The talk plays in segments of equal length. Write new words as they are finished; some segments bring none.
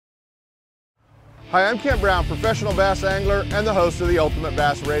Hi, I'm Kent Brown, professional bass angler and the host of the Ultimate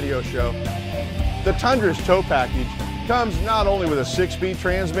Bass Radio Show. The Tundra's tow package comes not only with a 6-speed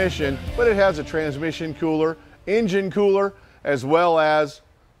transmission, but it has a transmission cooler, engine cooler, as well as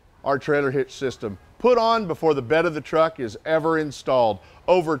our trailer hitch system. Put on before the bed of the truck is ever installed.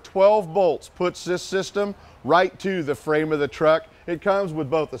 Over 12 bolts puts this system right to the frame of the truck. It comes with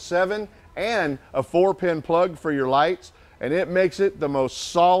both a 7 and a 4-pin plug for your lights, and it makes it the most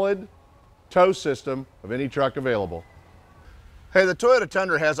solid tow system of any truck available. Hey, the Toyota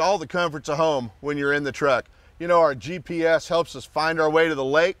Tundra has all the comforts of home when you're in the truck. You know, our GPS helps us find our way to the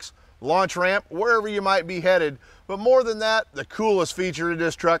lakes, launch ramp, wherever you might be headed. But more than that, the coolest feature of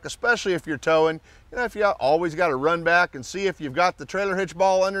this truck, especially if you're towing, you know, if you always got to run back and see if you've got the trailer hitch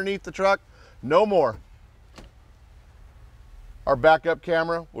ball underneath the truck, no more. Our backup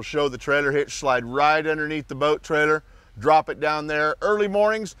camera will show the trailer hitch slide right underneath the boat trailer. Drop it down there. Early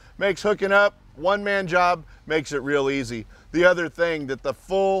mornings makes hooking up, one-man job, makes it real easy. The other thing that the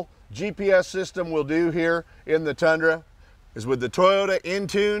full GPS system will do here in the Tundra is with the Toyota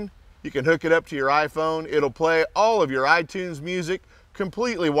InTune, you can hook it up to your iPhone. It'll play all of your iTunes music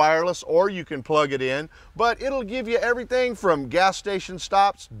completely wireless, or you can plug it in, but it'll give you everything from gas station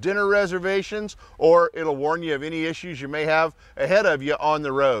stops, dinner reservations, or it'll warn you of any issues you may have ahead of you on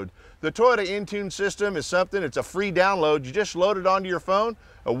the road. The Toyota InTune system is something, it's a free download. You just load it onto your phone,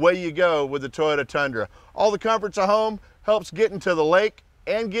 away you go with the Toyota Tundra. All the comforts of home, helps getting to the lake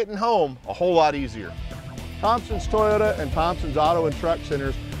and getting home a whole lot easier. Thompson's Toyota and Thompson's Auto and Truck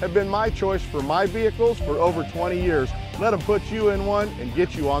Centers have been my choice for my vehicles for over 20 years. Let them put you in one and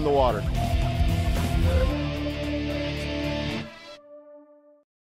get you on the water.